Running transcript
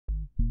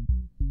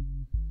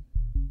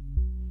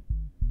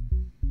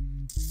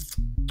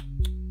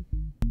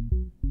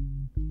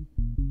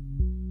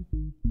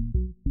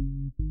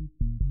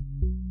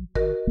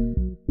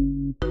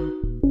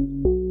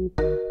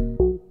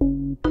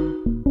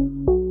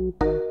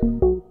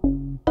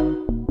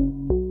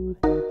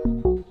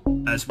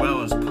as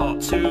well as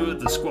part 2 of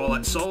the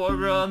Skwovet solo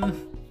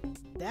run.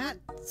 That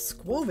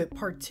Skwovet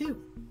part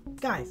 2.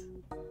 Guys,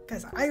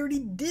 I already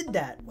did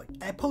that.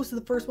 I posted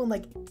the first one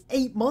like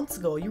 8 months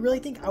ago. You really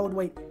think I would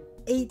wait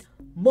 8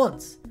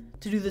 months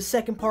to do the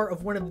second part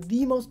of one of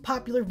the most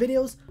popular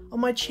videos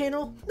on my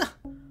channel? Nah,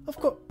 of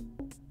course.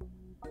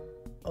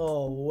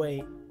 Oh,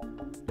 wait.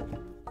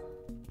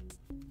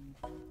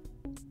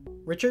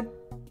 Richard?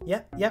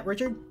 Yeah,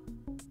 Richard?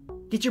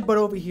 Get your butt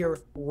over here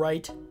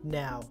right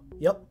now.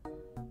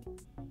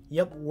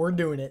 Yep, we're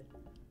doing it.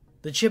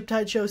 The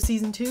Chiptide Show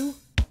Season 2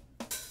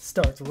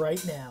 starts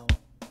right now.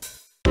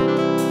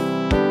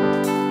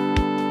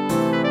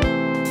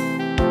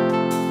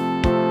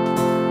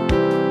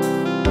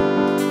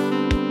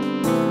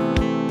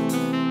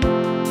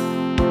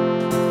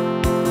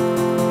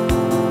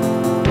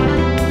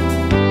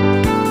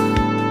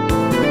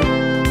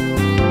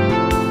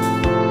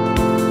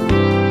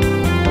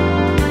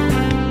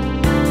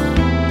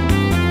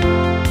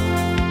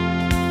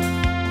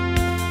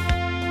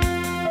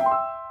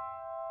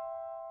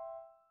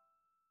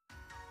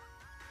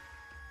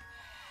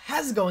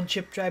 How's it going,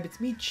 Chip Tribe? It's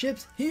me,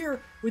 Chips,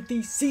 here with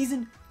the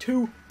Season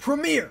 2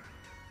 premiere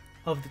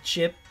of the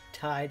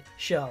Chiptide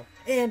Show.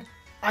 And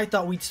I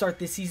thought we'd start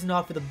this season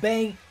off with a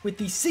bang with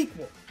the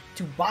sequel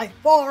to by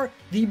far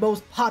the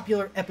most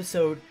popular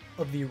episode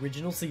of the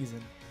original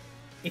season.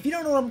 If you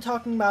don't know what I'm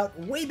talking about,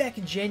 way back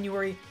in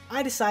January,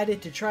 I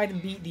decided to try to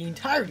beat the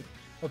entirety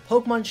of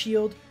Pokemon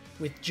Shield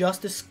with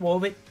just a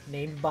Skwovet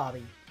named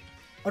Bobby.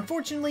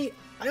 Unfortunately,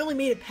 I only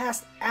made it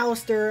past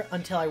Alistair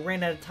until I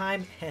ran out of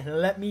time, and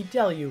let me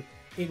tell you,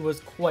 it was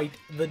quite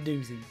the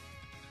doozy.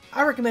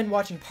 I recommend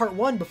watching part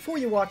 1 before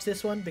you watch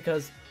this one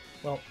because,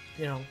 well,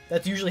 you know,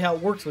 that's usually how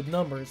it works with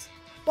numbers.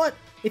 But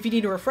if you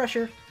need a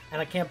refresher,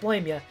 and I can't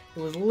blame you,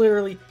 it was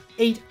literally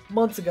 8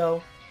 months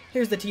ago,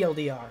 here's the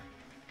TLDR.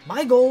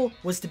 My goal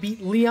was to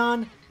beat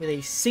Leon with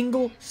a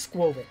single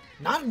Skwovet.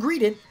 Not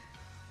Greedent,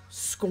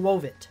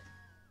 Skwovet.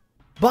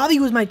 Bobby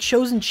was my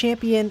chosen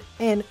champion,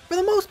 and for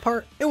the most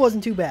part, it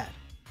wasn't too bad.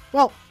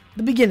 Well,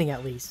 the beginning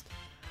at least.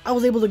 I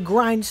was able to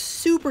grind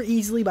super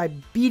easily by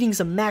beating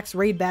some max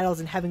raid battles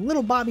and having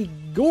little Bobby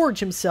gorge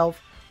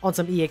himself on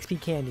some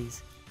EXP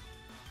candies.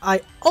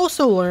 I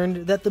also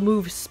learned that the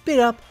move Spit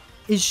Up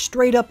is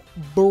straight up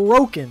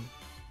broken.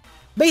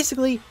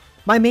 Basically,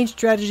 my main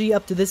strategy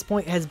up to this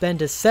point has been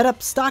to set up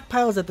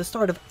stockpiles at the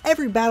start of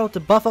every battle to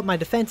buff up my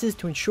defenses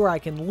to ensure I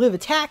can live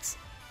attacks,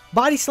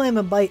 body slam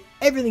and bite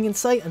everything in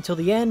sight until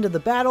the end of the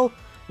battle,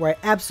 where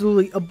I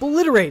absolutely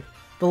obliterate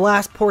the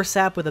last poor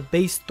sap with a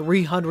base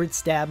 300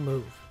 stab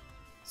move.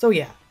 So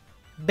yeah,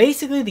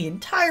 basically the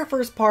entire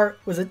first part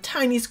was a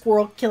tiny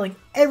squirrel killing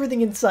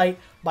everything in sight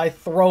by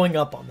throwing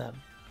up on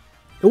them.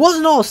 It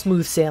wasn't all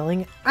smooth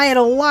sailing. I had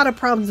a lot of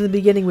problems in the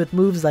beginning with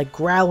moves like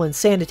Growl and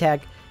Sand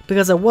Attack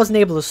because I wasn't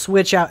able to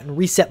switch out and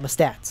reset my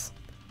stats.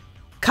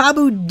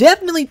 Kabu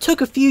definitely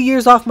took a few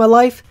years off my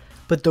life,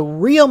 but the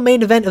real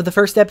main event of the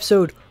first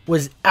episode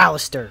was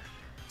Alistair,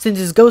 since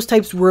his ghost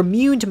types were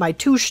immune to my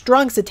two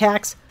strongest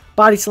attacks,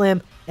 Body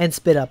Slam and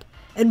Spit Up,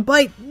 and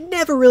Bite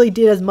never really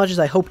did as much as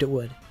I hoped it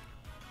would.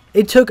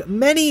 It took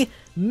many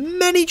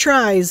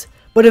tries,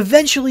 but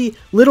eventually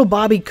little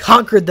Bobby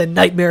conquered the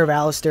nightmare of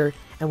Alistair,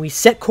 and we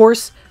set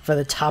course for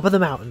the top of the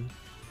mountain.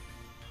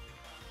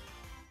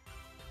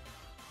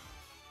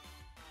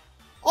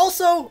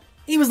 Also,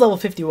 he was level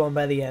 51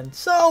 by the end,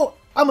 so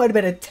I might have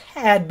been a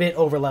tad bit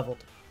overleveled.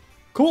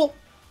 Cool?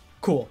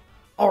 Cool.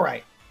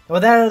 Alright,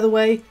 with that out of the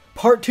way,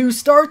 part 2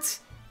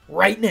 starts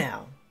right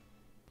now.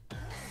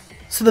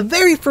 So the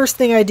very first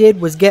thing I did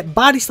was get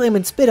Body Slam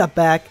and Spit Up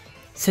back,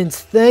 since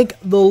thank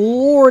the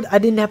Lord I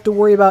didn't have to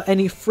worry about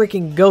any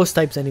freaking ghost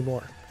types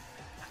anymore.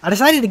 I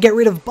decided to get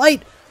rid of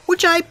Bite,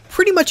 which I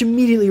pretty much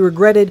immediately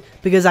regretted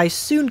because I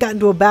soon got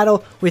into a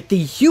battle with the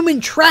human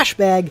trash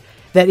bag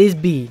that is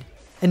Bede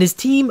and his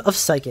team of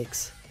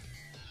psychics.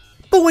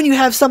 But when you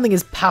have something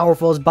as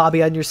powerful as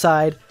Bobby on your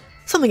side,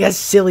 something as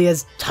silly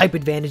as type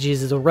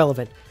advantages is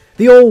irrelevant.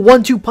 The old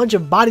 1-2 punch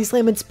of Body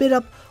Slam and Spit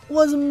Up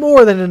was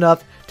more than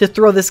enough to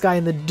throw this guy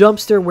in the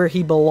dumpster where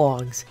he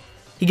belongs.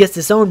 He gets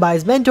disowned by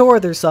his mentor,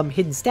 there's some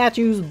hidden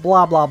statues,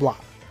 blah blah blah.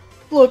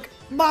 Look,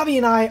 Bobby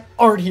and I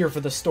aren't here for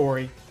the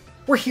story.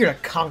 We're here to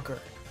conquer.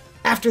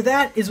 After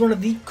that is one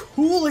of the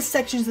coolest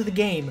sections of the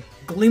game,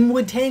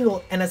 Glimwood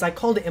Tangle, and as I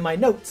called it in my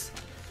notes,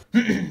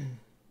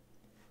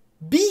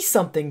 Be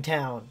Something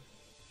Town.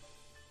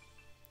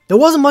 There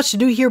wasn't much to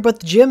do here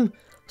but the gym,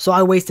 so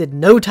I wasted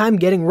no time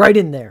getting right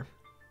in there.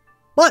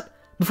 But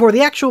before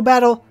the actual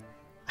battle,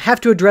 I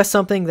have to address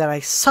something that I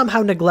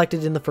somehow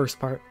neglected in the first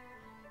part.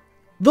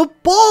 The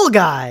ball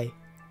guy!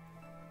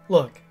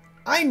 Look,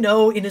 I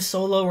know in a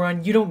solo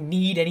run you don't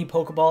need any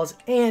Pokeballs,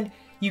 and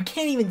you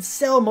can't even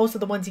sell most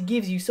of the ones he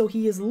gives you, so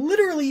he is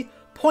literally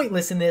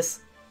pointless in this.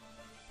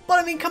 But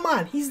I mean, come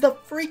on, he's the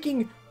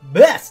freaking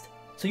best!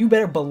 So you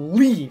better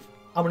believe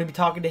I'm going to be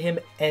talking to him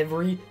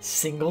every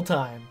single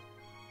time.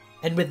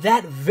 And with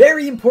that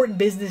very important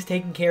business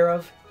taken care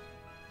of,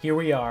 here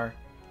we are.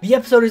 The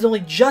episode has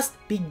only just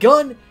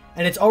begun,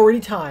 and it's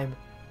already time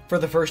for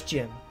the first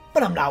gym.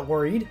 But I'm not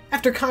worried.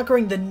 After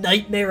conquering the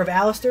nightmare of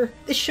Alistair,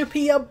 this should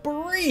be a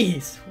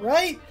breeze,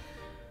 right?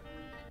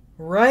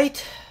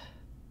 Right?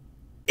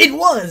 It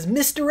was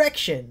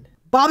misdirection!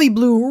 Bobby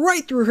blew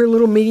right through her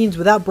little minions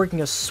without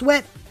breaking a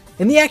sweat,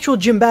 and the actual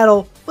gym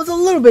battle was a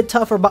little bit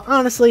tougher, but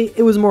honestly,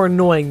 it was more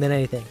annoying than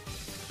anything.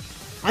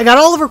 I got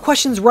all of her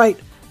questions right,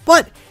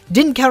 but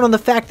didn't count on the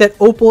fact that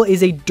Opal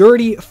is a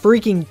dirty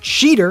freaking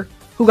cheater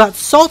who got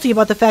salty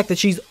about the fact that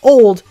she's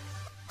old,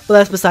 but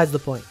that's besides the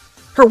point.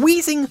 Her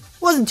wheezing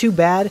wasn't too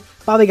bad,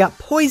 Bobby got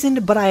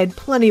poisoned, but I had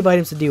plenty of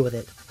items to deal with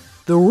it.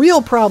 The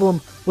real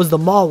problem was the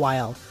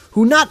Mawile,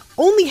 who not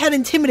only had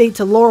Intimidate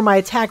to lower my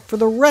attack for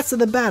the rest of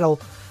the battle,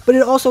 but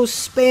it also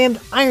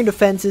spammed iron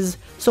defenses,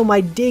 so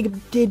my dig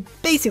did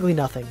basically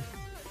nothing.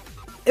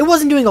 It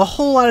wasn't doing a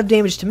whole lot of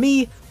damage to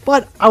me,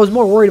 but I was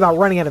more worried about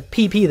running out of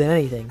PP than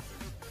anything.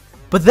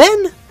 But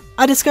then,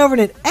 I discovered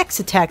an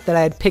X attack that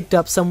I had picked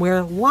up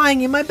somewhere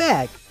lying in my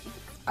bag.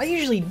 I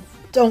usually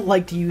don't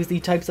like to use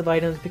these types of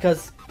items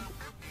because,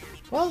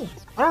 well,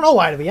 I don't know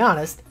why to be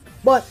honest,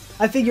 but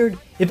I figured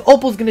if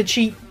Opal's gonna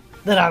cheat,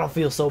 then I don't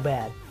feel so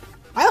bad.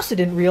 I also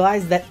didn't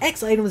realize that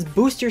X items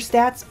boost your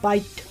stats by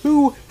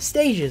 2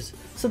 stages,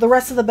 so the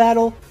rest of the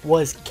battle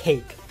was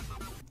cake.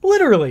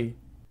 Literally.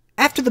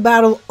 After the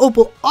battle,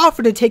 Opal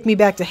offered to take me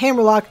back to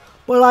Hammerlock,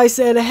 but I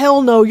said,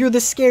 hell no, you're the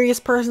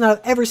scariest person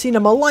I've ever seen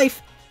in my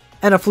life,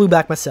 and I flew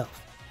back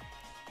myself.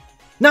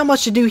 Not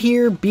much to do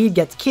here, Bede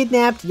gets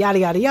kidnapped, yada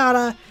yada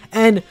yada,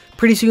 and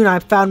pretty soon I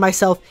found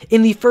myself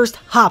in the first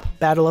Hop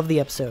battle of the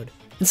episode.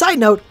 And side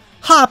note,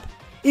 Hop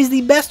is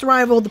the best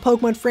rival the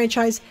Pokemon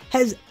franchise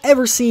has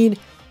ever seen,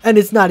 and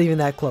it's not even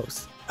that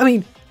close. I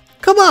mean,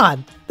 come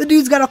on, the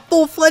dude's got a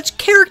full-fledged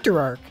character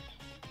arc.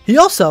 He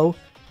also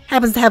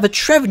happens to have a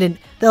Trevenant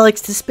that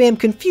likes to spam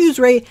Confuse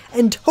Ray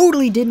and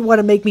totally didn't want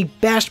to make me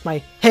bash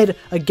my head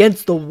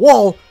against the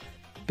wall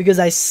because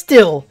I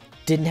still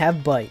didn't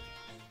have Bite.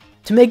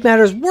 To make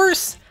matters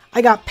worse,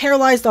 I got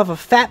paralyzed off a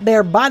Fat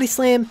Bear Body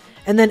Slam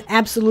and then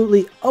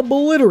absolutely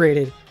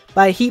obliterated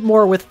by a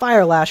Heatmore with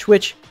Fire Lash,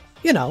 which,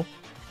 you know,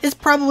 is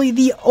probably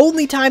the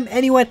only time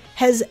anyone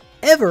has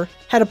ever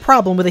had a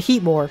problem with a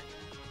Heatmore,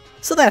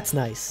 so that's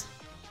nice.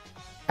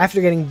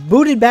 After getting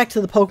booted back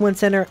to the Pokemon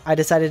Center, I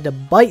decided to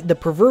bite the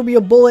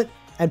proverbial bullet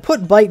and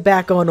put Bite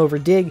back on over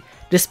Dig,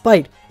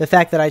 despite the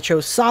fact that I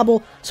chose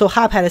Sobble, so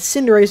Hop had a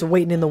Cinderace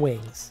waiting in the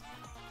wings.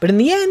 But in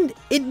the end,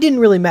 it didn't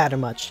really matter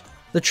much.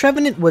 The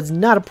Trevenant was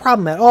not a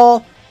problem at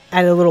all,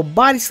 added a little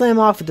Body Slam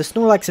off with the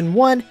Snorlax in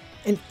one,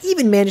 and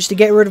even managed to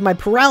get rid of my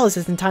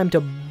paralysis in time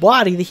to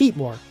body the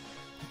Heatmore.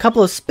 A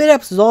couple of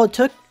spit-ups was all it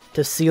took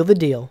to seal the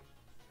deal.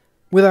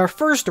 With our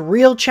first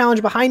real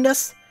challenge behind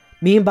us,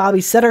 me and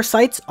Bobby set our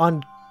sights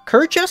on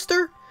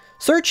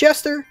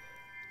Sirchester?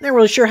 Not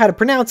really sure how to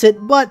pronounce it,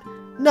 but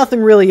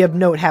nothing really of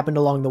note happened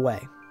along the way.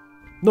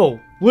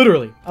 No,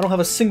 literally, I don't have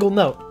a single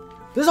note.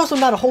 There's also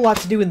not a whole lot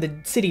to do in the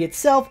city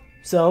itself,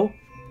 so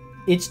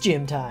it's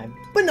gym time.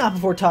 But not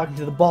before talking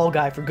to the ball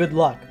guy for good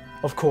luck,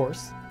 of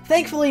course.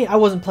 Thankfully, I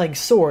wasn't playing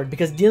Sword,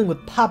 because dealing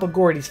with Papa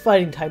Gordy's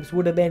fighting types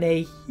would have been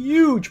a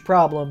huge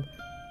problem.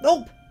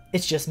 Nope,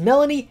 it's just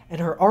Melony and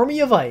her army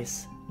of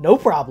ice. No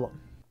problem.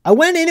 I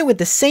went in it with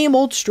the same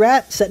old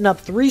strat, setting up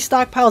 3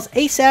 stockpiles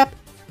ASAP,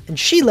 and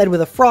she led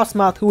with a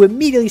Frostmoth who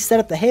immediately set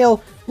up the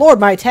hail, lowered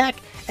my attack,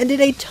 and did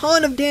a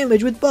ton of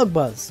damage with Bug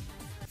Buzz.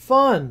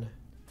 Fun.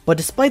 But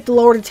despite the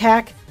lowered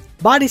attack,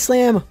 Body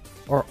Slam,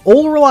 or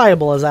Old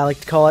Reliable as I like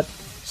to call it,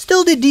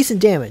 still did decent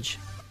damage.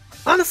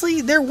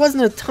 Honestly, there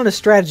wasn't a ton of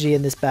strategy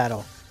in this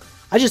battle.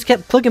 I just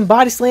kept clicking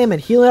Body Slam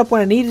and healing up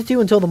when I needed to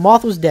until the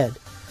moth was dead.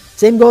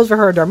 Same goes for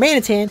her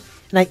Darmanitan,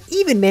 and I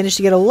even managed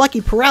to get a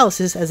lucky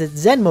paralysis as its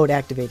Zen mode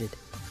activated.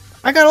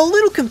 I got a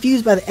little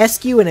confused by the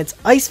SQ and its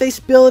Ice Face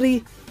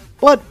ability,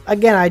 but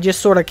again I just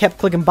sorta kept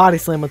clicking Body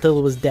Slam until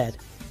it was dead.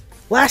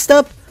 Last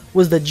up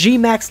was the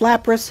G-Max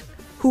Lapras,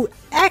 who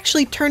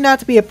actually turned out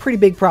to be a pretty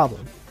big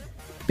problem.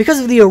 Because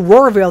of the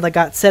Aurora Veil that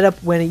got set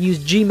up when it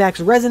used G-Max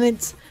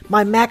Resonance,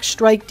 my Max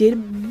Strike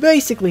did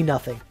basically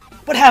nothing.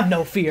 But have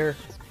no fear,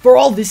 for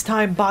all this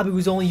time Bobby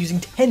was only using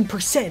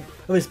 10%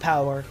 of his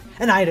power,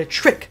 and I had a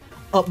trick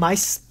up my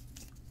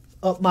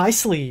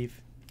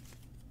sleeve.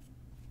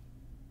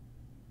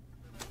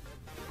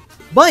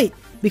 Bite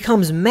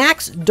becomes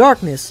Max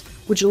Darkness,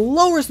 which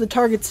lowers the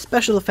target's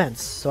special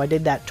defense, so I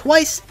did that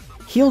twice,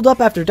 healed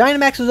up after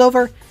Dynamax was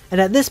over, and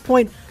at this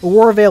point,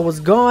 Aurora Veil was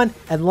gone,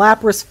 and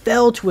Lapras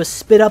fell to a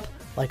spit-up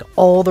like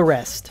all the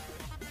rest.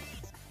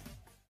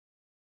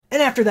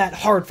 And after that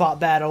hard-fought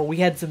battle, we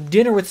had some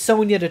dinner with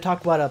Sonia to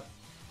talk about a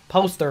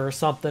poster or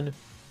something.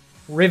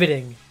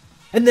 Riveting.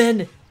 And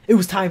then, it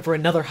was time for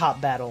another Hop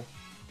battle.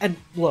 And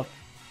look,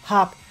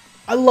 Hop,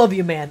 I love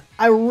you, man.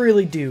 I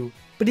really do.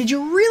 But did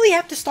you really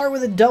have to start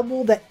with a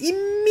double that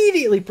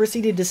immediately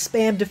proceeded to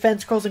spam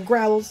defense curls and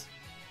growls?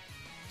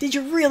 Did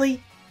you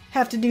really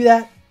have to do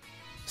that?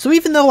 So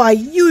even though I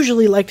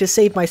usually like to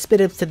save my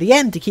spit-ups to the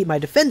end to keep my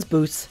defense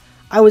boosts,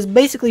 I was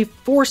basically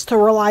forced to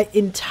rely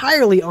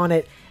entirely on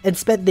it and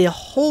spent the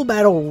whole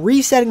battle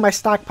resetting my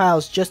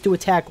stockpiles just to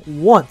attack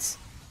once.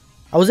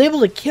 I was able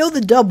to kill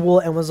the double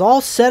and was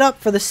all set up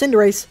for the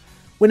Cinderace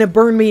when it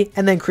burned me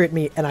and then crit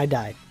me and I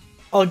died.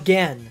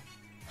 Again.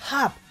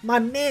 Hop, my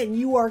man,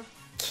 you are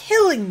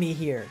killing me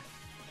here.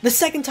 The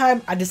second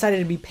time, I decided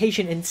to be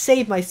patient and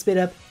save my spit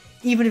up,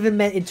 even if it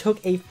meant it took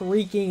a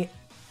freaking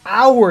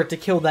hour to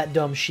kill that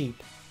dumb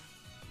sheep.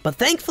 But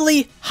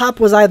thankfully, Hop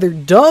was either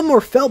dumb or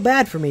felt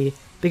bad for me,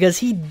 because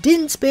he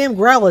didn't spam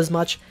Growl as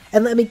much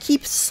and let me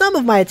keep some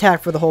of my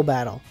attack for the whole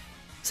battle.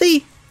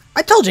 See,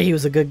 I told you he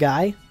was a good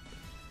guy.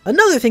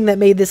 Another thing that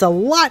made this a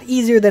lot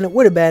easier than it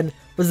would have been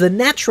was the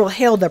natural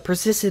hail that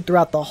persisted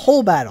throughout the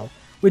whole battle,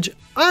 which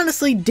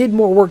honestly did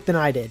more work than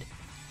I did.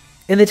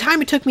 In the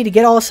time it took me to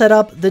get all set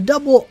up, the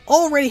double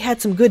already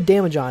had some good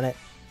damage on it,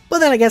 but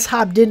then I guess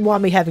Hop didn't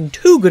want me having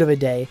too good of a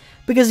day,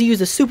 because he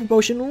used a super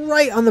potion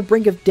right on the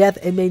brink of death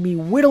and made me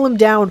whittle him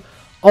down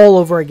all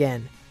over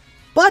again.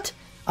 But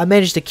I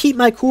managed to keep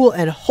my cool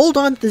and hold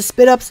on to the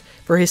spit ups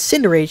for his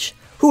Cinderace,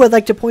 who I'd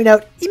like to point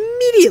out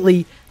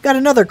immediately got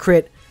another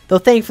crit, though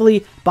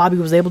thankfully Bobby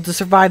was able to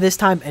survive this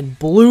time and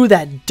blew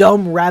that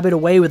dumb rabbit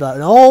away with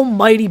an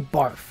almighty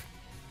barf.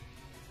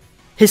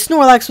 His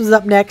Snorlax was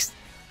up next,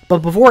 but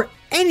before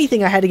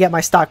anything I had to get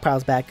my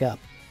stockpiles back up.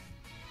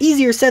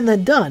 Easier said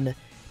than done,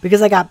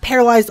 because I got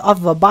paralyzed off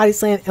of a body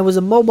slam and was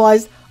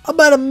immobilized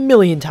about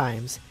 1,000,000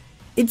 times.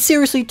 It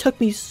seriously took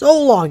me so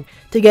long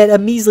to get a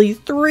measly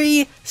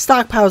 3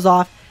 stockpiles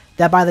off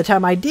that by the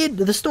time I did,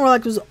 the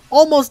Snorlax was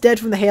almost dead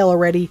from the hail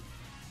already,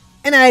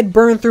 and I had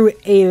burned through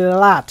a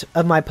lot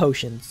of my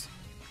potions.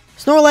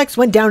 Snorlax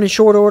went down in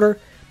short order,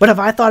 but if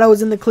I thought I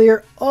was in the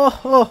clear,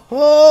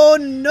 oh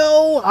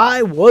no,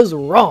 I was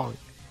wrong.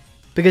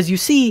 Because you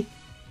see,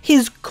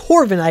 his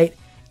Corviknight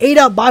ate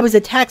up Bobby's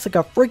attacks like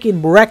a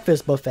freaking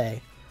breakfast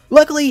buffet.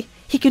 Luckily,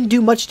 he couldn't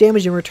do much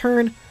damage in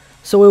return,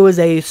 so it was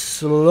a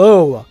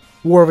slow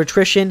war of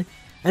attrition,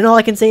 and all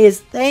I can say is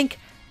thank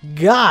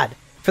God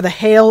for the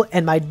hail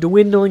and my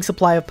dwindling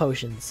supply of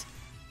potions.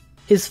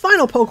 His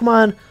final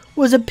Pokemon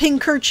was a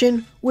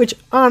Pincurchin, which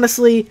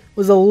honestly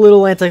was a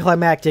little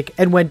anticlimactic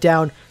and went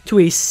down to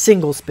a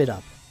single spit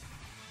up.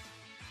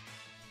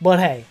 But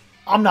hey,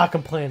 I'm not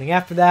complaining.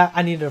 After that,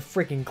 I needed a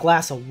freaking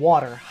glass of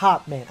water.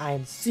 Hop, man, I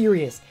am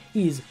serious.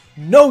 He is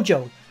no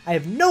joke. I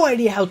have no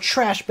idea how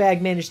Trash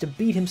Bag managed to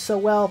beat him so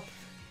well.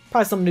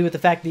 Probably something to do with the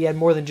fact that he had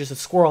more than just a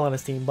squirrel on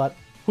his team, but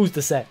who's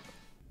to say?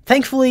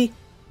 Thankfully,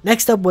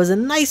 next up was a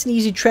nice and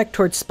easy trek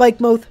towards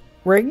Spikemoth,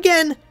 where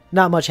again,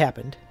 not much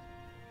happened.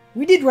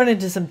 We did run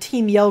into some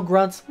Team Yell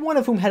grunts, one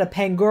of whom had a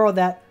Pangoro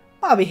that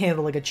Bobby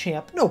handled like a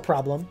champ, no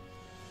problem.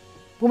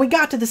 When we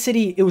got to the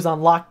city, it was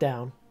on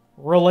lockdown.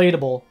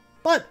 Relatable.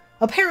 But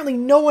apparently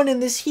no one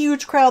in this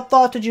huge crowd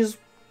thought to just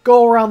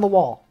go around the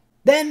wall.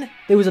 Then,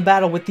 there was a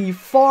battle with the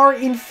far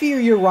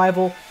inferior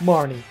rival,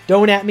 Marnie.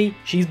 Don't at me,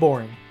 she's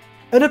boring.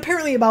 And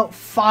apparently about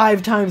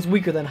 5 times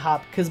weaker than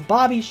Hop, because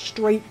Bobby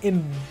straight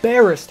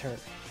embarrassed her.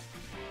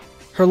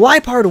 Her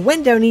Liepard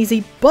went down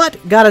easy, but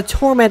got a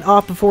Torment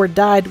off before it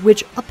died,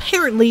 which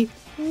apparently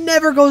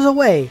never goes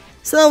away,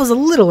 so that was a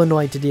little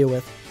annoying to deal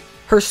with.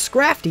 Her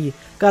Scrafty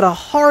got a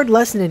hard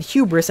lesson in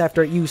hubris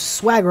after it used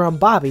Swagger on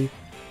Bobby,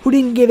 who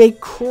didn't give a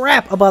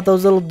crap about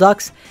those little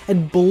ducks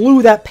and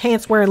blew that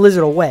pants-wearing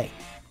lizard away.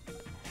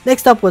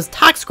 Next up was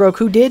Toxicroak,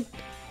 who did,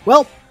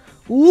 well,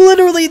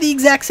 literally the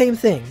exact same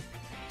thing.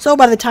 So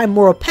by the time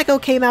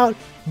Morpeko came out,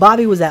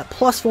 Bobby was at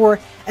 +4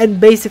 and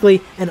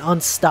basically an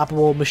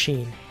unstoppable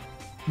machine.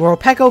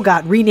 Morpeko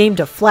got renamed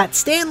to Flat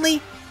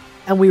Stanley,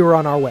 and we were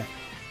on our way.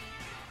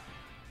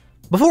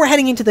 Before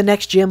heading into the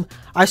next gym,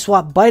 I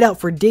swapped Bite out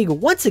for Dig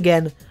once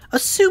again,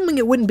 assuming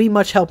it wouldn't be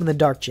much help in the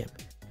Dark Gym.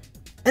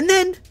 And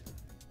then,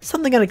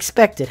 something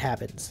unexpected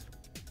happens.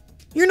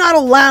 You're not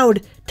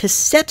allowed to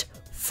set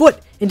foot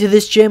into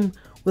this gym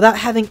without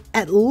having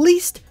at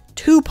least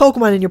 2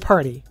 Pokemon in your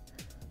party.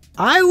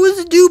 I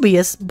was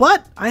dubious,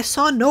 but I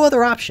saw no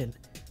other option.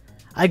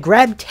 I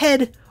grabbed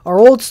Ted, our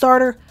old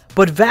starter,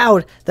 but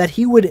vowed that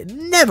he would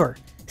never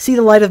see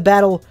the light of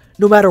battle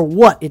no matter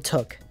what it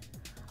took.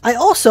 I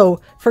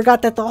also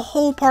forgot that the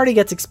whole party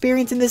gets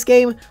experience in this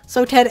game,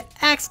 so Ted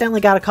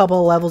accidentally got a couple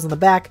of levels in the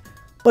back,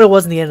 but it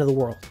wasn't the end of the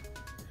world.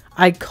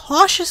 I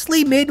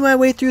cautiously made my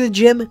way through the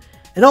gym,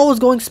 and all was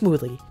going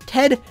smoothly.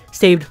 Ted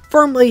stayed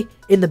firmly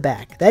in the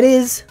back. That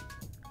is,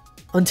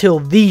 until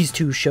these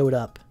two showed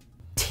up.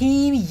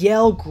 Team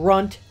Yell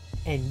Grunt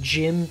and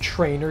Gym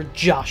Trainer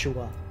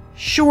Joshua.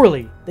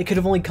 Surely they could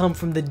have only come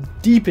from the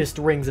deepest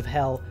rings of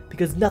hell,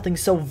 because nothing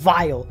so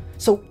vile,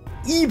 so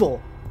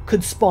evil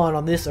could spawn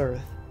on this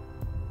earth.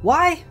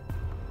 Why?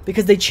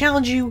 Because they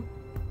challenge you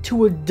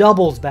to a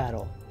doubles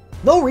battle.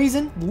 No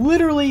reason,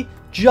 literally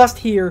just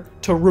here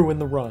to ruin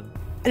the run.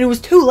 And it was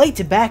too late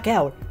to back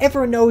out.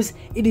 Everyone knows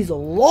it is a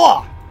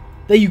law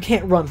that you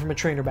can't run from a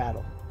trainer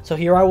battle. So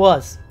here I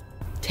was.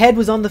 Ted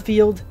was on the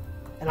field,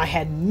 and I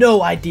had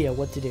no idea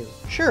what to do.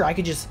 Sure, I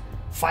could just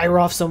fire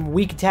off some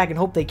weak attack and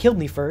hope they killed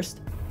me first.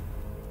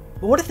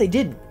 But what if they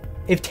didn't?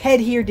 If Ted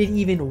here did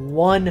even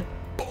 1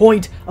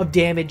 point of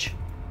damage,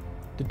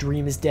 the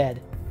dream is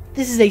dead.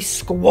 This is a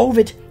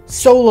Skwovet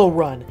solo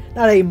run,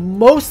 not a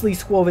mostly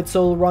Skwovet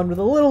solo run with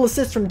a little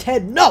assist from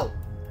Ted. No!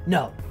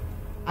 No,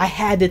 I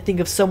had to think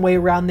of some way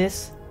around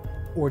this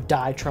or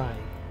die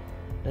trying.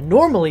 Now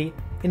normally,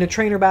 in a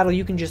trainer battle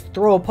you can just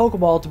throw a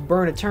Pokeball to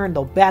burn a turn,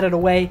 they'll bat it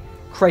away,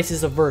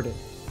 crisis averted.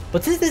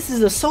 But since this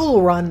is a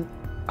solo run,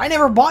 I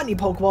never bought any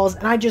Pokeballs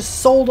and I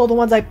just sold all the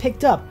ones I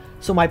picked up,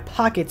 so my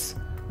pockets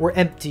were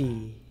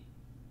empty.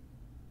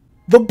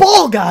 The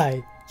ball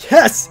guy!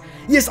 Yes!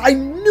 Yes, I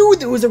knew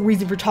there was a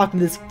reason for talking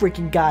to this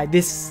freaking guy,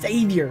 this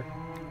savior.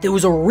 There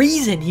was a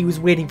reason he was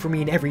waiting for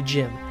me in every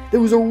gym. There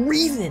was a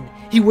reason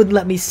he wouldn't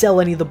let me sell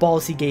any of the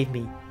balls he gave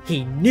me.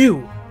 He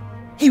knew.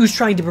 He was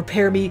trying to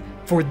prepare me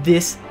for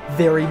this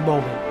very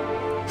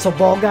moment. So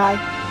ball guy,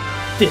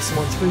 this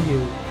one's for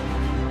you.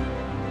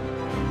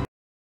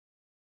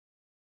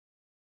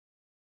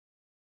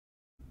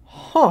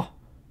 Huh.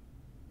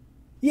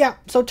 Yeah,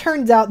 so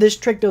turns out this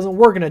trick doesn't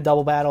work in a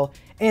double battle,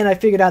 and I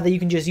figured out that you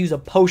can just use a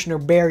potion or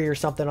berry or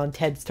something on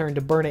Ted's turn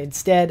to burn it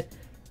instead.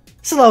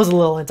 So that was a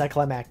little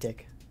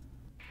anticlimactic.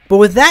 But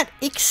with that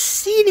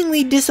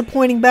exceedingly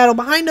disappointing battle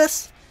behind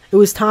us, it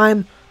was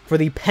time for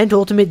the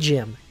penultimate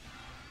gym.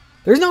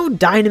 There's no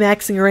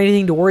Dynamaxing or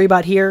anything to worry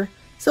about here,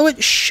 so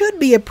it should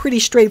be a pretty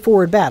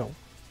straightforward battle,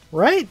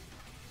 right?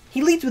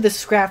 He leads with a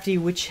Scrafty,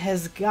 which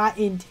has got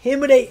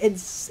Intimidate and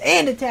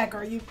Sand Attack,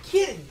 are you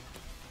kidding?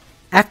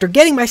 After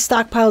getting my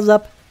stockpiles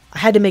up, I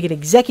had to make an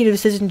executive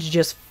decision to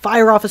just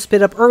fire off a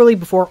Spit Up early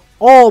before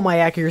all my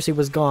accuracy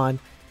was gone,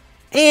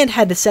 and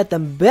had to set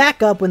them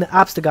back up when the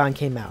Obstagon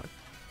came out.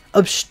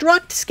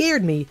 Obstruct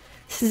scared me,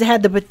 since it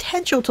had the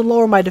potential to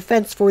lower my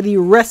defense for the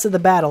rest of the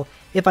battle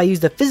if I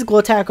used a physical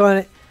attack on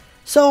it,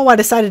 so I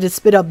decided to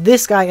spit up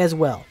this guy as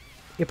well.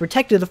 It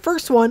protected the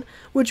first one,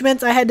 which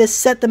meant I had to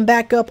set them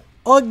back up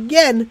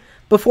again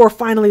before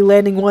finally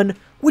landing one,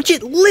 which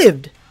it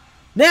lived.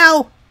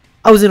 Now,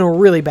 I was in a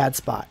really bad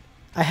spot.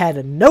 I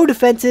had no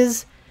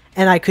defenses,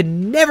 and I could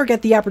never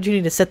get the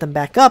opportunity to set them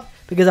back up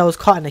because I was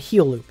caught in a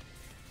heal loop.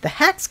 The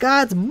Hax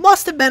Gods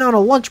must have been on a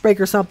lunch break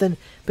or something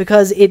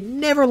because it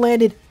never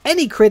landed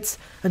any crits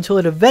until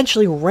it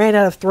eventually ran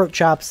out of Throat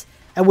Chops,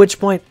 at which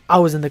point I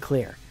was in the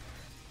clear.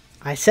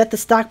 I set the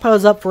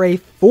stockpiles up for a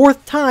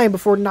fourth time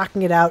before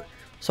knocking it out,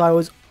 so I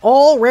was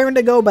all raring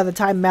to go by the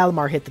time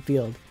Malamar hit the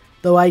field,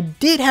 though I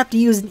did have to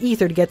use an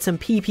Ether to get some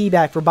PP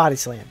back for Body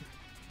Slam.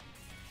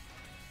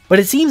 But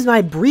it seems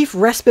my brief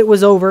respite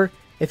was over,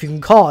 if you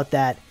can call it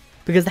that,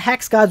 because the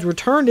Hax Gods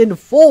returned in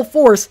full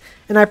force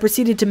and I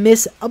proceeded to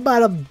miss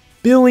about 1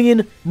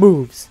 billion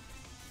moves.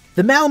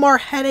 The Malamar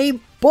had a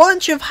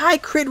bunch of high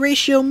crit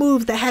ratio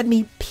moves that had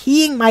me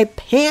peeing my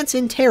pants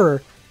in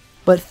terror,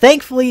 but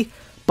thankfully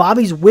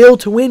Bobby's will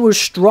to win was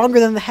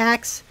stronger than the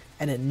Hax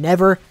and it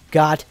never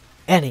got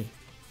any.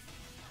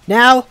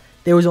 Now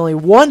there was only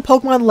one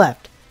Pokemon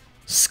left,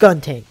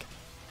 Skuntank.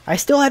 I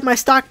still had my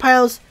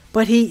stockpiles,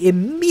 but he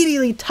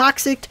immediately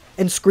toxicked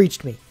and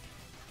screeched me.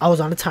 I was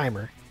on a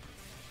timer.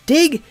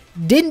 Dig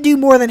didn't do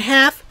more than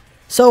half,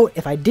 so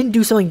if I didn't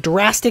do something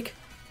drastic,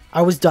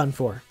 I was done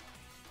for.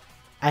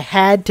 I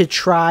had to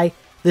try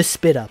the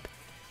Spit Up.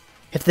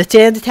 If the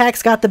Sand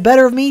Attacks got the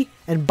better of me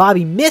and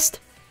Bobby missed,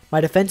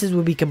 my defenses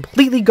would be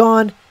completely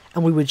gone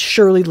and we would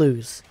surely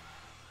lose.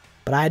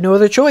 But I had no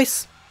other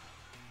choice.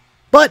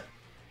 But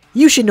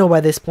you should know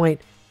by this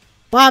point,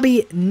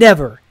 Bobby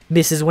never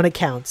misses when it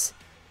counts.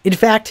 In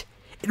fact,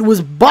 it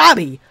was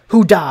Bobby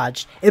who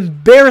dodged,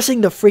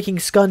 embarrassing the freaking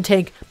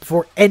Skuntank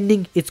before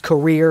ending its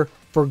career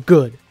for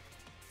good.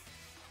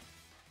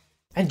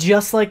 And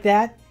just like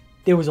that,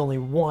 there was only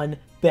one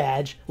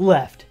badge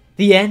left.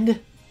 The end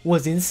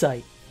was in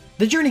sight.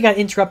 The journey got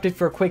interrupted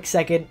for a quick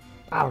second.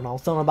 I don't know,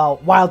 something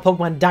about wild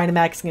Pokemon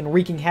Dynamaxing and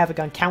wreaking havoc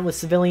on countless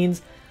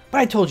civilians. But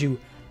I told you,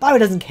 Bobby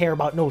doesn't care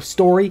about no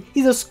story.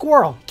 He's a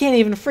squirrel. He can't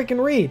even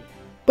freaking read.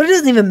 But it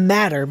doesn't even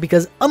matter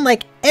because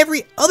unlike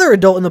every other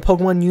adult in the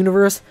Pokemon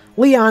universe,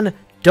 Leon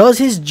does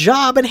his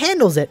job and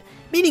handles it,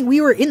 meaning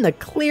we were in the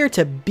clear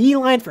to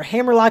beeline for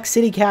Hammerlock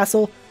City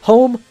Castle,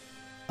 home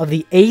of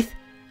the 8th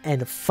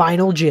and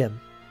final gym.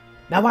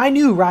 Now I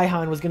knew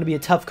Raihan was going to be a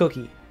tough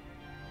cookie,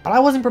 but I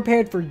wasn't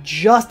prepared for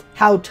just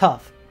how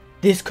tough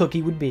this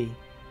cookie would be.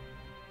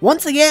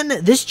 Once again,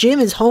 this gym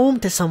is home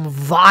to some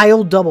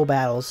vile double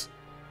battles,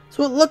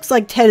 so it looks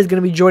like Ted is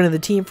going to be joining the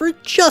team for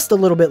just a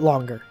little bit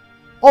longer.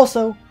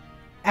 Also,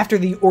 after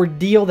the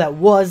ordeal that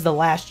was the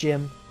last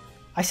gym,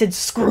 I said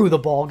screw the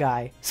ball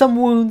guy. Some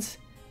wounds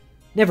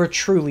never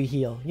truly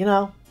heal, you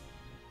know?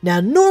 Now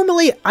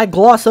normally I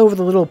gloss over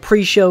the little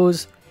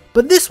pre-shows,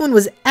 but this one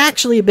was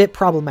actually a bit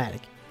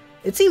problematic.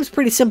 It seems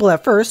pretty simple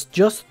at first,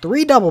 just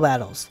 3 double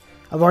battles.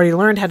 I've already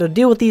learned how to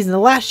deal with these in the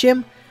last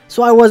gym,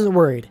 so I wasn't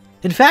worried.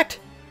 In fact,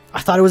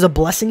 I thought it was a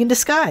blessing in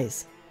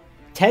disguise.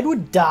 Ted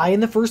would die in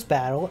the first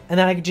battle, and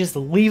then I could just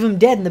leave him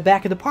dead in the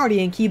back of the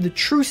party and keep the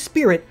true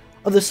spirit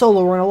of the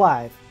solo run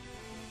alive.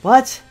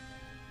 But,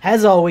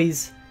 as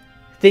always,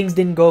 things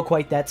didn't go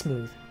quite that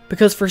smooth.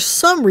 Because for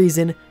some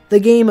reason, the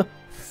game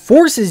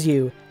forces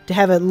you to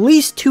have at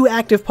least 2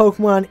 active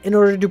Pokemon in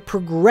order to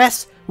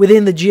progress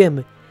within the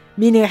gym,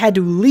 meaning I had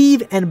to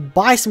leave and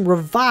buy some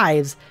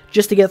revives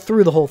just to get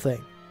through the whole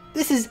thing.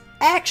 This is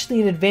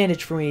actually an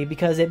advantage for me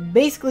because it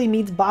basically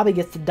means Bobby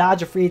gets to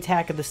dodge a free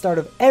attack at the start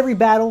of every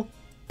battle,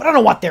 but I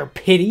don't want their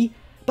pity.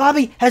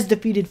 Bobby has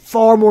defeated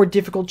far more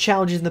difficult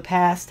challenges in the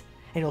past,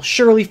 and he'll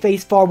surely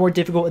face far more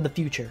difficult in the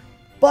future.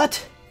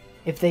 But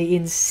if they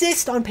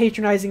insist on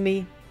patronizing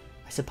me,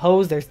 I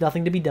suppose there's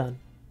nothing to be done.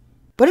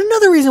 But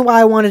another reason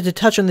why I wanted to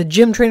touch on the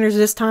gym trainers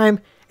this time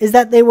is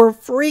that they were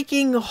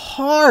freaking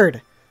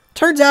hard.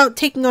 Turns out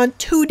taking on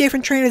 2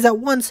 different trainers at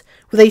once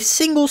with a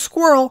single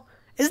squirrel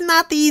is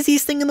not the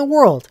easiest thing in the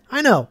world.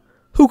 I know.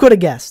 Who could have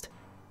guessed?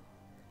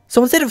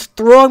 So instead of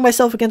throwing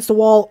myself against the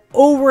wall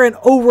over and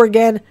over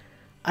again,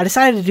 I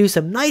decided to do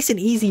some nice and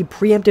easy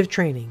preemptive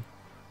training.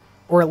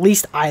 Or at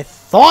least I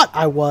thought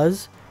I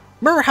was.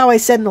 Remember how I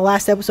said in the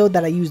last episode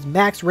that I used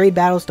max raid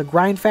battles to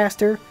grind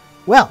faster?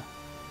 Well,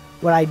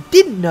 what I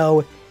didn't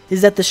know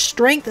is that the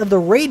strength of the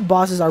raid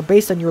bosses are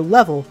based on your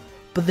level,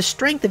 but the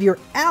strength of your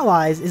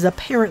allies is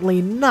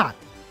apparently not.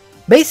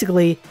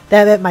 Basically,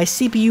 that meant my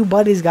CPU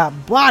buddies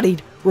got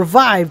bodied,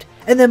 revived,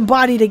 and then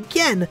bodied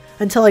again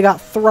until I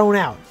got thrown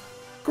out.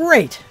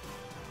 Great!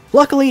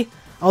 Luckily,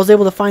 I was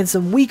able to find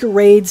some weaker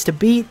raids to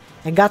beat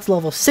and got to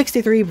level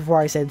 63 before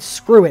I said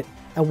screw it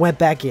and went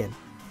back in.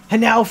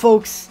 And now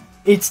folks,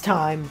 it's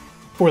time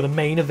for the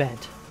main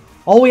event.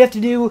 All we have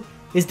to do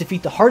is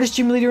defeat the hardest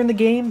gym leader in the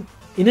game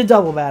in a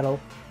double battle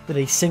with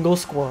a single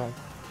squirrel.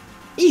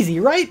 Easy,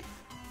 right?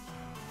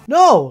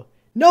 No,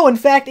 in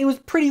fact, it was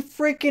pretty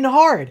freaking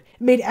hard.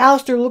 It made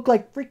Alistair look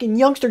like freaking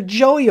youngster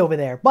Joey over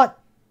there, but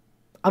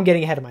I'm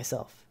getting ahead of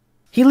myself.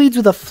 He leads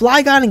with a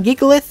Flygon and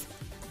Gigalith,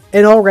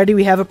 and already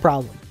we have a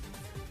problem.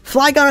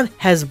 Flygon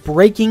has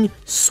Breaking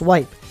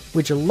Swipe,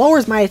 which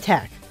lowers my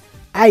attack.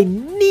 I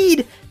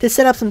need to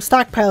set up some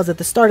stockpiles at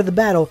the start of the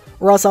battle,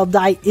 or else I'll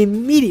die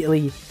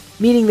immediately,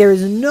 meaning there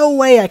is no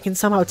way I can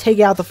somehow take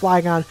out the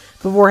Flygon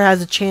before it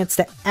has a chance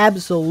to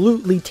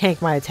absolutely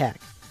tank my attack.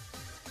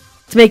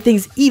 To make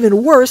things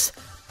even worse,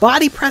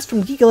 Body Press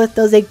from Gigalith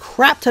does a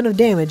crap ton of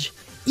damage,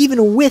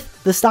 even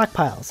with the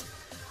stockpiles.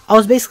 I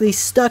was basically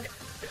stuck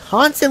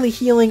constantly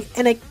healing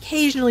and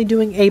occasionally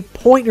doing a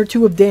point or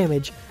two of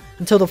damage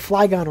until the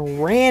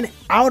Flygon ran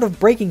out of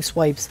breaking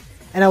swipes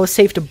and I was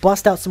safe to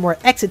bust out some more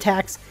X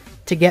attacks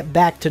to get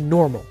back to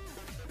normal.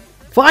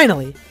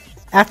 Finally,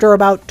 after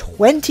about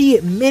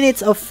 20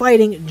 minutes of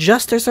fighting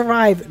just to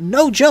survive,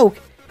 no joke,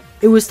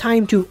 it was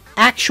time to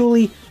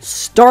actually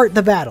start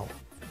the battle.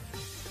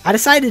 I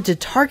decided to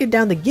target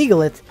down the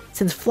Gigalith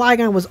since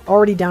Flygon was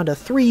already down to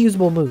 3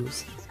 usable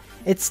moves.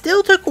 It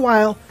still took a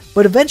while,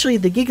 but eventually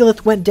the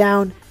Gigalith went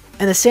down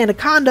and the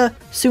Sandaconda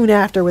soon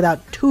after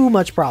without too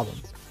much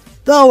problems,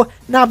 though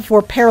not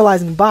before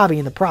paralyzing Bobby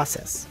in the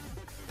process.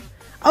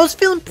 I was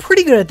feeling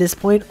pretty good at this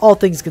point, all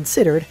things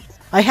considered.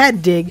 I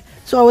had Dig,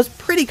 so I was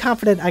pretty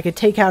confident I could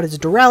take out his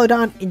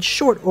Duraludon in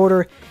short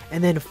order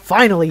and then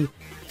finally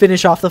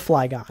finish off the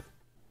Flygon.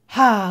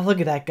 Ha, look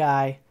at that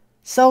guy.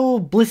 So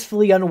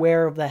blissfully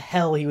unaware of the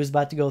hell he was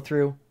about to go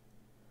through.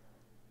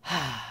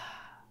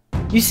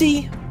 You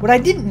see, what I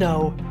didn't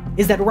know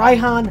is that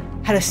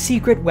Raihan had a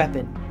secret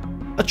weapon.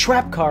 A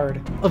trap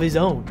card of his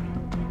own.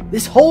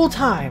 This whole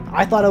time,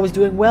 I thought I was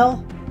doing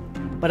well,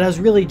 but I was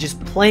really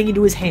just playing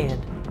into his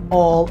hand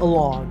all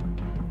along.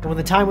 And when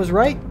the time was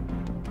right,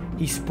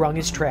 he sprung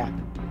his trap.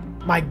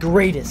 My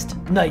greatest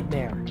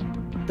nightmare.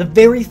 The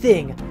very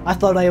thing I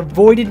thought I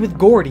avoided with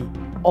Gordy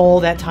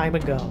all that time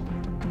ago.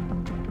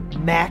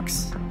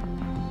 Max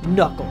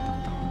Knuckle.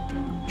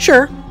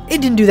 Sure,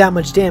 it didn't do that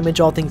much damage,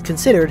 all things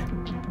considered,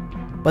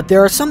 but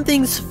there are some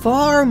things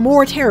far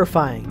more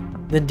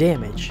terrifying than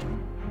damage.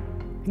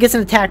 It gets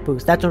an attack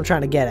boost, that's what I'm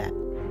trying to get at.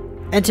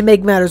 And to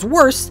make matters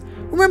worse,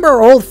 remember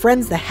our old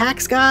friends the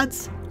Hax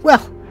Gods?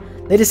 Well,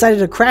 they decided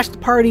to crash the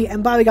party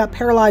and Bobby got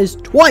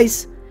paralyzed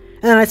twice,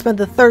 and then I spent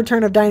the third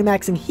turn of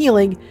Dynamaxing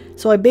healing,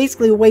 so I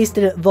basically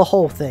wasted the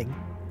whole thing.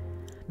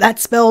 That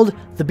spelled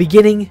the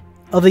beginning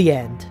of the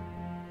end.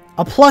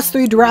 A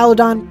 +3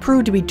 Duraludon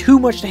proved to be too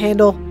much to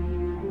handle,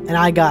 and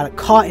I got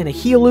caught in a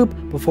heal loop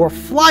before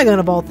Flygon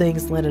of all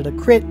things landed a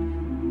crit,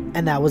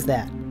 and that was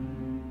that.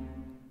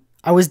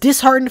 I was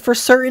disheartened for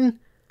certain,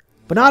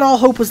 but not all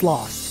hope was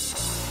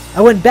lost.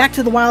 I went back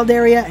to the wild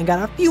area and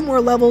got a few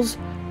more levels,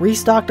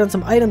 restocked on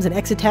some items and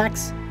X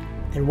attacks,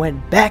 and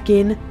went back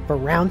in for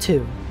round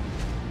 2.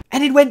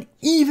 And it went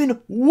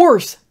even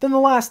worse than the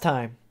last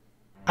time.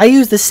 I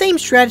used the same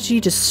strategy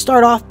to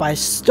start off by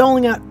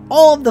stalling out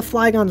all of the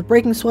Flygon's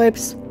breaking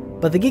swipes,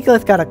 but the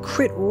Gigalith got a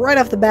crit right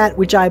off the bat,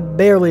 which I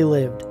barely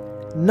lived.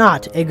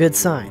 Not a good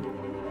sign.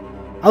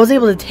 I was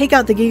able to take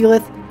out the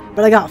Gigalith,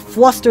 but I got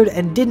flustered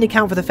and didn't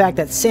account for the fact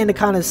that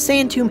Sandaconda's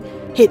Sand Tomb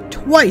hit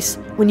twice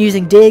when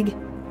using Dig,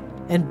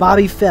 and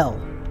Bobby fell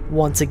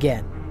once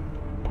again.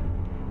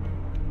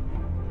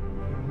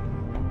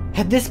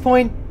 At this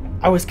point,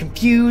 I was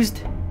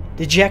confused,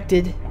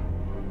 dejected,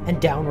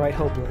 and downright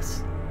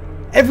hopeless.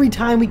 Every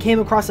time we came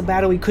across a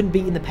battle we couldn't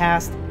beat in the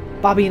past,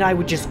 Bobby and I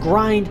would just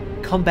grind,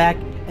 come back,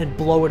 and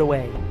blow it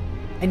away.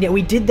 And yet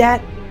we did that,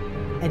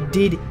 and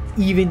did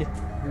even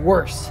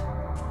worse.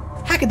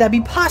 How could that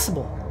be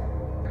possible?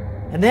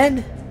 And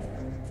then,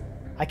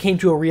 I came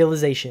to a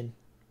realization.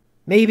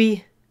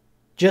 Maybe,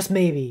 just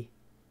maybe,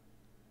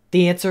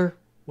 the answer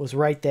was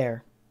right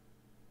there.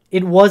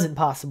 It wasn't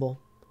possible.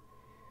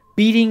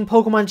 Beating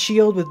Pokemon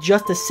Shield with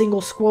just a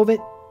single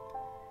Skwovet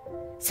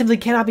simply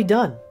cannot be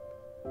done.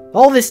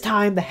 All this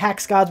time, the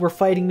Hax Gods were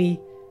fighting me,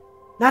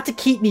 not to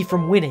keep me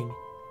from winning,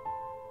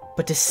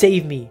 but to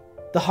save me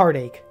the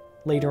heartache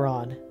later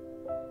on.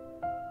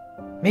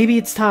 Maybe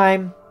it's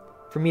time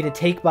for me to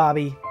take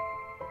Bobby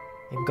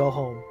and go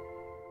home.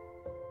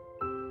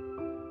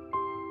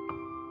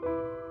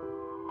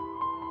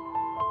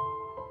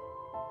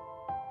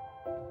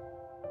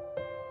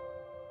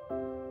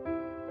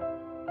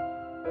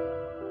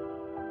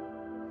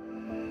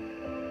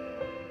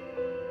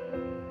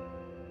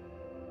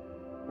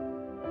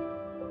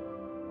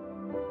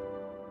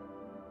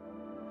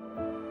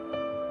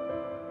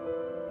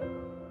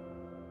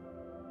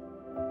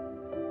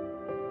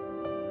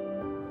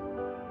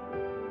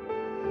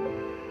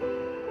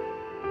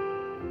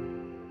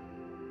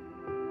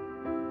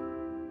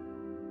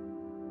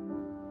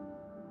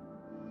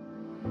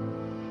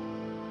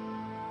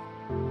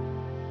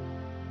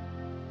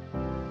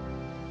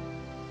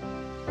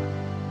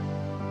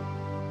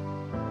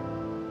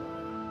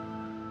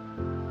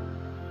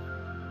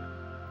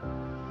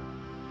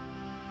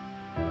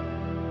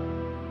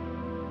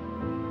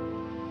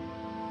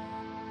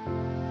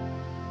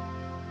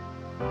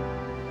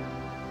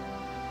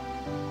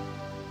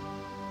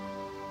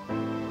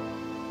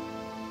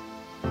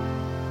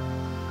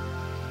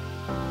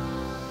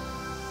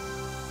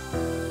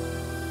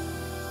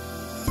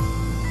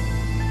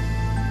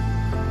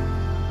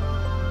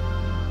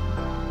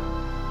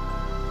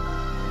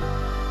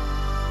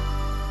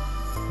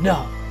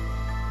 No.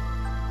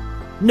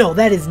 No,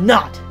 that is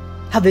not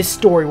how this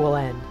story will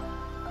end.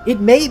 It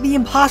may be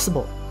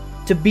impossible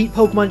to beat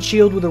Pokemon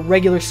Shield with a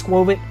regular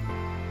Skwovet,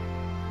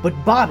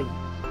 but Bobby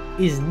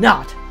is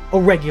not a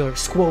regular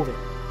Skwovet.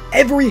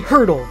 Every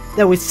hurdle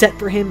that was set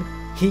for him,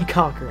 he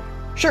conquered.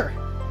 Sure,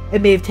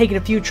 it may have taken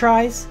a few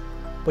tries,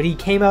 but he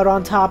came out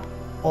on top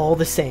all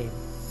the same.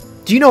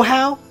 Do you know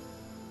how?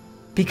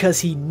 Because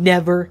he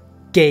never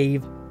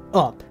gave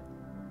up.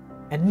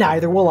 And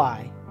neither will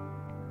I.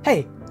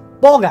 Hey,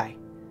 Ball Guy,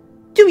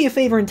 do me a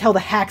favor and tell the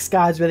Hax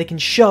Gods where they can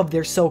shove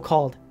their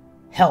so-called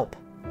help.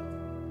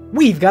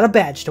 We've got a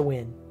badge to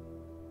win.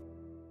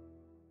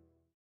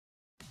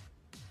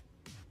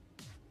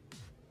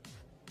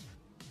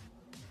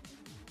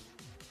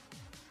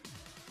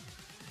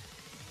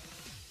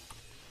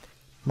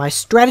 My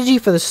strategy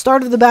for the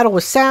start of the battle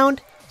was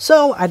sound,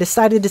 so I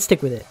decided to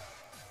stick with it.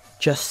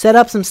 Just set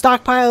up some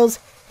stockpiles,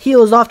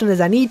 heal as often as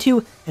I need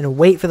to, and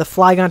wait for the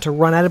Flygon to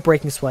run out of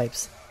breaking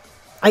swipes.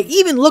 I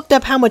even looked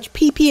up how much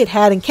PP it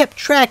had and kept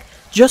track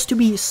just to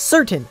be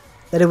certain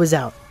that it was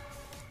out.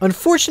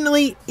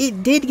 Unfortunately,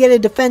 it did get a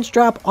defense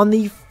drop on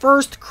the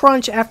first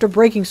crunch after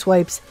breaking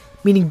swipes,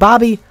 meaning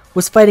Bobby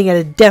was fighting at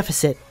a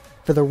deficit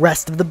for the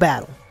rest of the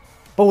battle.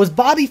 But was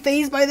Bobby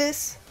fazed by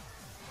this?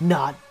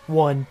 Not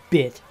one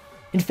bit.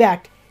 In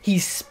fact, he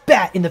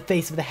spat in the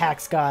face of the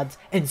Hax Gods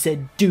and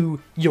said,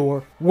 "Do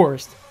your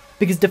worst."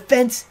 Because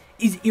defense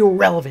is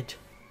irrelevant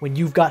when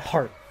you've got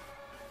heart.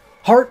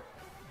 Heart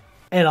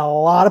and a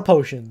lot of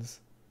potions.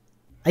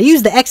 I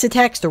used the X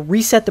attacks to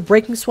reset the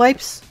breaking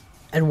swipes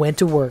and went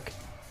to work.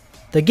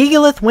 The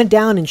Gigalith went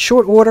down in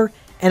short order,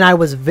 and I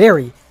was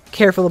very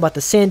careful about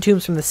the Sand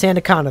Tombs from the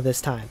Sandaconda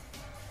this time.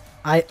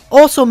 I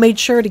also made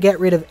sure to get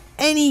rid of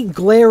any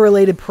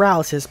glare-related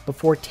paralysis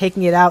before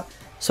taking it out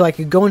so I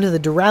could go into the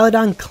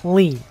Duraludon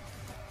clean.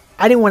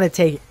 I didn't want to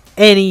take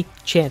any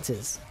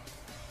chances.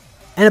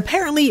 And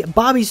apparently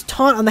Bobby's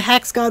taunt on the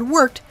Hax God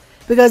worked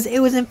because it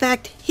was in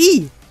fact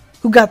he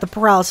who got the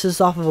paralysis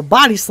off of a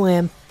body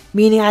slam,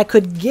 meaning I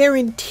could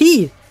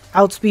guaranteed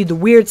outspeed the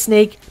weird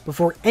snake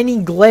before any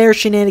glare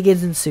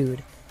shenanigans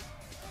ensued.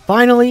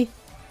 Finally,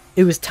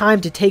 it was time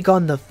to take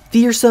on the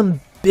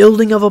fearsome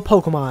building of a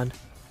Pokemon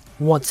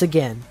once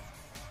again.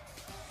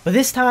 But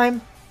this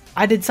time,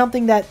 I did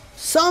something that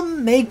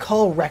some may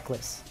call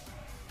reckless.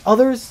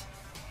 Others,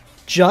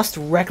 just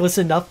reckless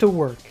enough to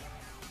work.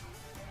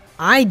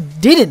 I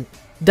didn't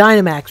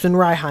Dynamax when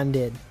Raihan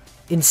did.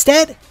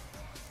 Instead,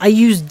 I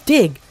used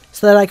Dig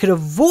so that I could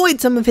avoid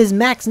some of his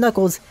max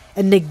knuckles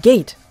and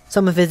negate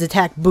some of his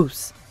attack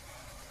boosts.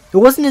 It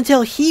wasn't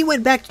until he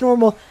went back to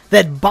normal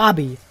that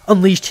Bobby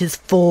unleashed his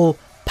full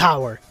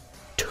power.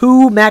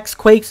 2 max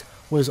quakes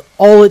was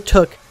all it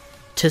took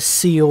to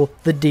seal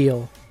the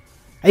deal.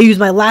 I used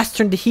my last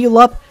turn to heal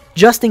up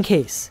just in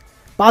case.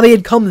 Bobby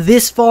had come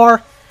this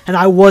far and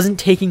I wasn't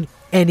taking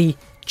any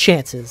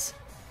chances.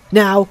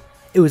 Now,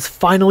 it was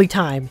finally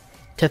time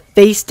to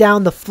face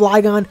down the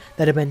Flygon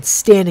that had been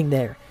standing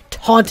there,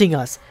 taunting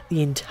us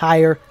the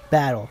entire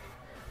battle.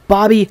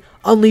 Bobby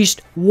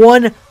unleashed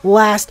one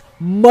last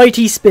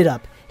mighty spit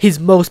up, his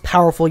most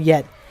powerful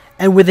yet,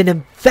 and with an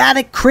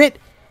emphatic crit,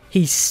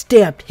 he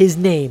stamped his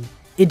name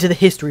into the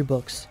history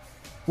books.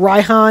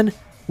 Raihan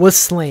was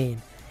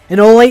slain, and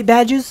all 8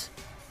 badges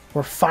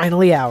were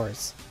finally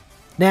ours.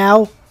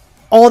 Now,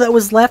 all that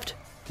was left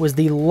was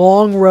the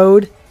long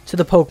road to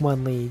the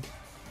Pokemon League,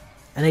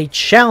 and a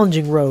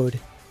challenging road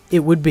it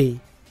would be.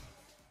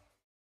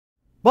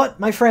 But,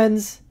 my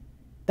friends,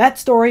 that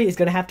story is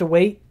going to have to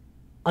wait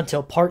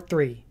until part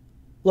 3.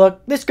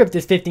 Look, this script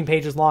is 15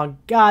 pages long.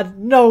 God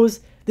knows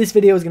this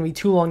video is going to be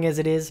too long as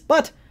it is,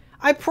 but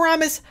I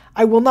promise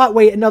I will not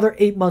wait another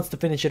 8 months to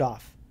finish it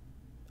off.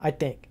 I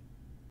think.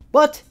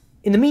 But,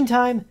 in the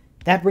meantime,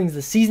 that brings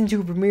the Season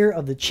 2 premiere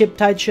of The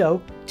Chiptide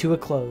Show to a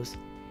close.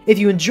 If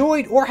you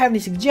enjoyed or have any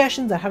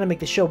suggestions on how to make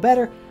the show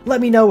better,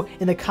 let me know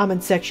in the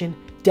comment section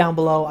down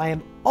below. I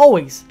am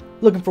always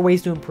looking for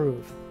ways to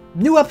improve.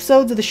 New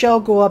episodes of the show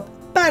go up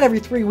about every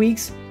 3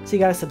 weeks, so you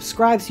gotta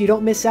subscribe so you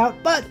don't miss out.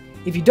 But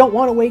if you don't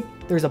want to wait,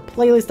 there's a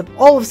playlist of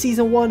all of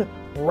Season 1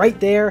 right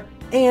there,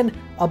 and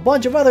a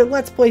bunch of other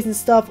Let's Plays and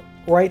stuff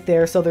right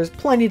there, so there's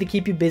plenty to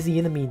keep you busy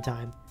in the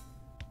meantime.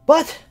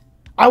 But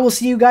I will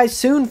see you guys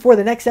soon for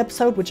the next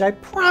episode, which I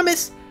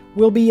promise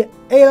will be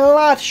a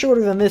lot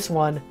shorter than this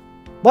one.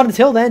 But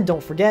until then,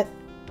 don't forget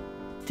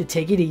to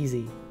take it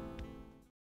easy.